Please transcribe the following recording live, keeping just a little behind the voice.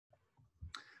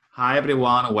Hi,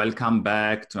 everyone. Welcome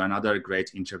back to another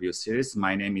great interview series.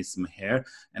 My name is Mher,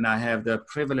 and I have the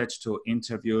privilege to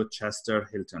interview Chester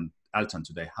Elton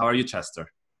today. How are you,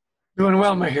 Chester? Doing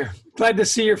well, Mher. Glad to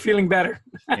see you're feeling better.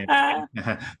 Yeah.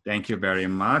 Thank you very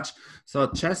much. So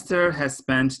Chester has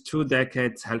spent 2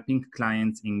 decades helping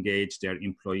clients engage their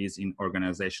employees in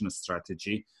organizational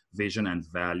strategy, vision, and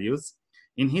values.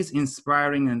 In his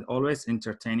inspiring and always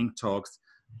entertaining talks,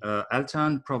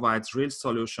 Elton provides real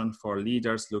solutions for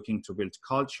leaders looking to build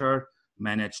culture,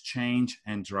 manage change,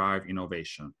 and drive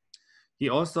innovation. He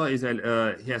also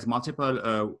he has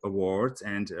multiple awards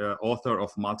and author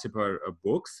of multiple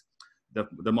books.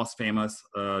 The most famous,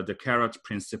 The Carrot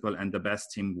Principle and The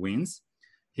Best Team Wins.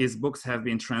 His books have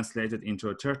been translated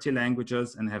into 30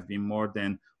 languages and have been more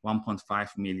than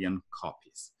 1.5 million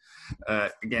copies.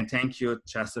 Again, thank you,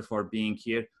 Chester, for being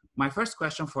here. My first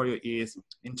question for you is,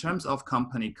 in terms of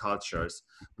company cultures,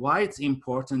 why it's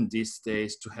important these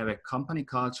days to have a company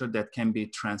culture that can be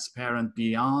transparent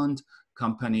beyond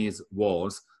companies'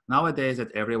 walls? Nowadays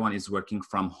that everyone is working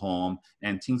from home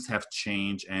and things have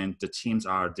changed and the teams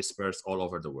are dispersed all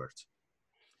over the world.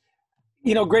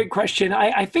 Great question.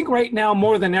 I think right now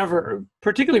more than ever,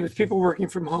 particularly with people working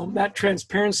from home, that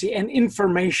transparency and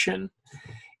information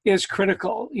is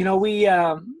critical.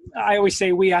 I always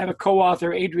say I have a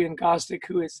co-author, Adrian Gostick,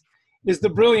 who is the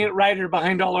brilliant writer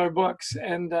behind all our books.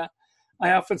 And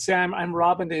I often say I'm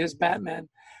Robin to his Batman.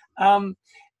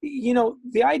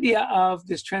 The idea of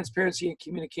this transparency and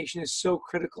communication is so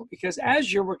critical because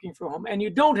as you're working from home and you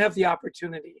don't have the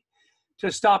opportunity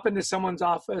to stop into someone's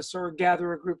office or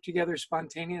gather a group together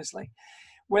spontaneously,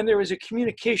 when there is a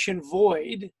communication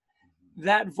void,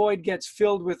 that void gets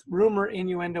filled with rumor,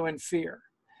 innuendo, and fear.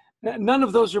 None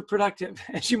of those are productive,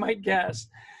 as you might guess.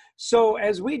 So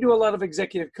as we do a lot of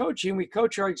executive coaching, we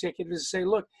coach our executives to say,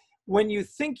 look, when you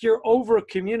think you're over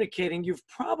communicating, you've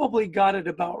probably got it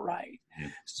about right.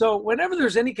 So whenever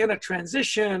there's any kind of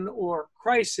transition or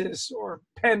crisis or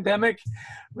pandemic,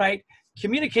 right,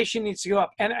 communication needs to go up.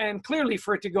 And clearly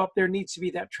for it to go up, there needs to be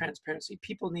that transparency.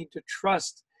 People need to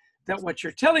trust that what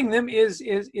you're telling them is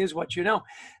what you know.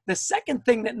 The second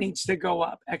thing that needs to go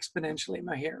up exponentially,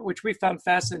 Mher, which we found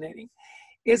fascinating,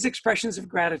 is expressions of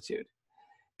gratitude.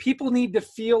 People need to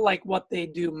feel like what they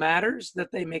do matters,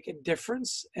 that they make a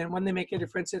difference. And when they make a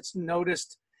difference, it's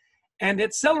noticed and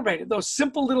it's celebrated. Those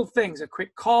simple little things, a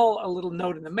quick call, a little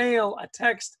note in the mail, a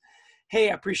text,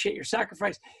 hey, I appreciate your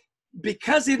sacrifice.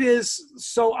 Because it is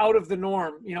so out of the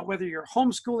norm, whether you're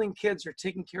homeschooling kids or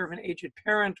taking care of an aged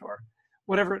parent or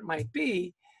whatever it might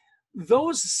be,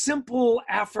 those simple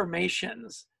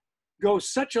affirmations go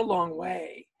such a long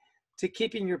way to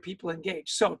keeping your people engaged.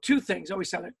 So two things,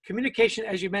 always said it. Communication,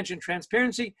 as you mentioned,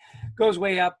 transparency goes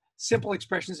way up. Simple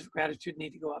expressions of gratitude need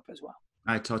to go up as well.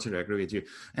 I totally agree with you.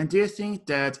 And do you think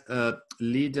that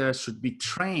leaders should be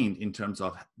trained in terms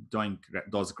of doing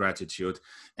those gratitude?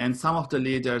 And some of the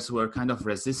leaders were kind of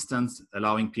resistant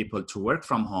allowing people to work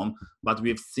from home, but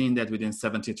we've seen that within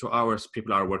 72 hours,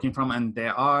 people are working from and they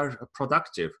are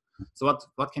productive. So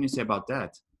what can you say about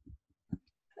that?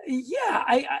 Yeah,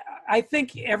 I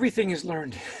think everything is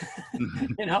learned.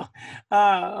 The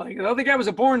guy was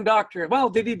a born doctor. Well,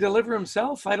 did he deliver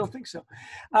himself? I don't think so.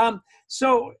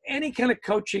 So any kind of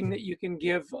coaching that you can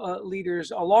give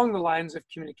leaders along the lines of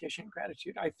communication and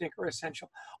gratitude, I think are essential.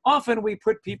 Often we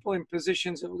put people in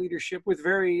positions of leadership with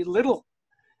very little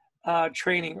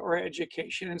training or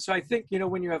education. And so I think,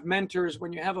 when you have mentors,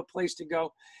 when you have a place to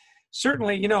go,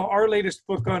 certainly, our latest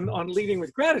book on leading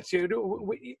with gratitude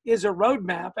is a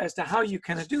roadmap as to how you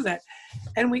kind of do that.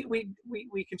 And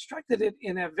we constructed it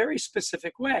in a very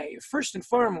specific way. First and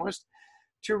foremost,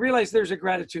 to realize there's a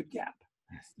gratitude gap.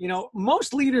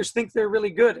 Most leaders think they're really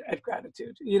good at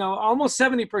gratitude. Almost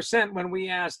 70% when we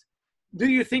asked, do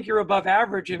you think you're above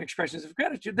average in expressions of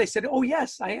gratitude? They said, oh,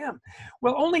 yes, I am.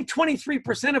 Well, only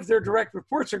 23% of their direct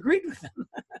reports agreed with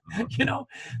them,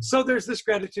 so there's this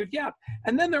gratitude gap.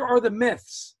 And then there are the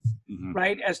myths,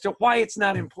 right, as to why it's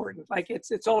not important. Like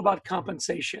it's all about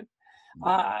compensation.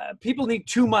 People need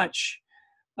too much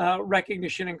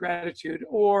recognition and gratitude,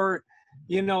 or,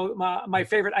 my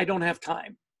favorite, I don't have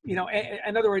time. In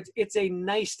other words, it's a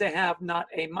nice to have, not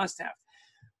a must have.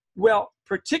 Well,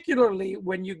 particularly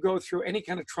when you go through any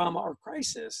kind of trauma or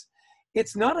crisis,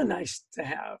 it's not a nice to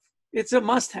have. It's a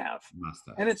must have.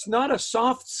 And it's not a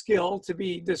soft skill to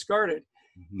be discarded.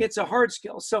 It's a hard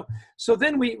skill. So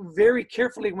then we very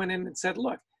carefully went in and said,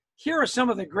 look, here are some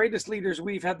of the greatest leaders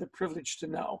we've had the privilege to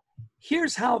know.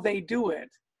 Here's how they do it.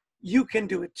 You can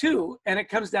do it too. And it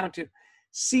comes down to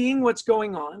seeing what's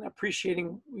going on,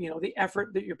 appreciating, the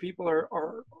effort that your people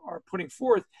are putting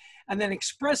forth, and then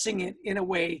expressing it in a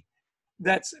way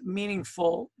that's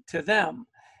meaningful to them.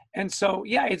 And so,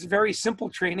 yeah, it's very simple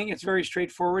training. It's very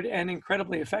straightforward and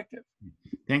incredibly effective.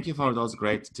 Thank you for those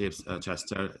great tips,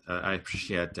 Chester. I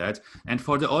appreciate that. And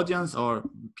for the audience or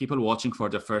people watching for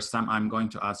the first time, I'm going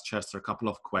to ask Chester a couple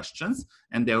of questions,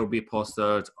 and they will be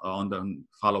posted on the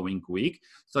following week.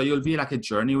 So you'll be like a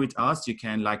journey with us. You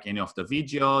can like any of the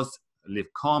videos, leave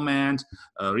comment,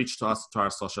 reach to us to our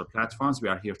social platforms. We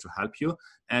are here to help you.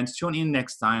 And tune in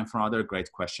next time for another great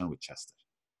question with Chester.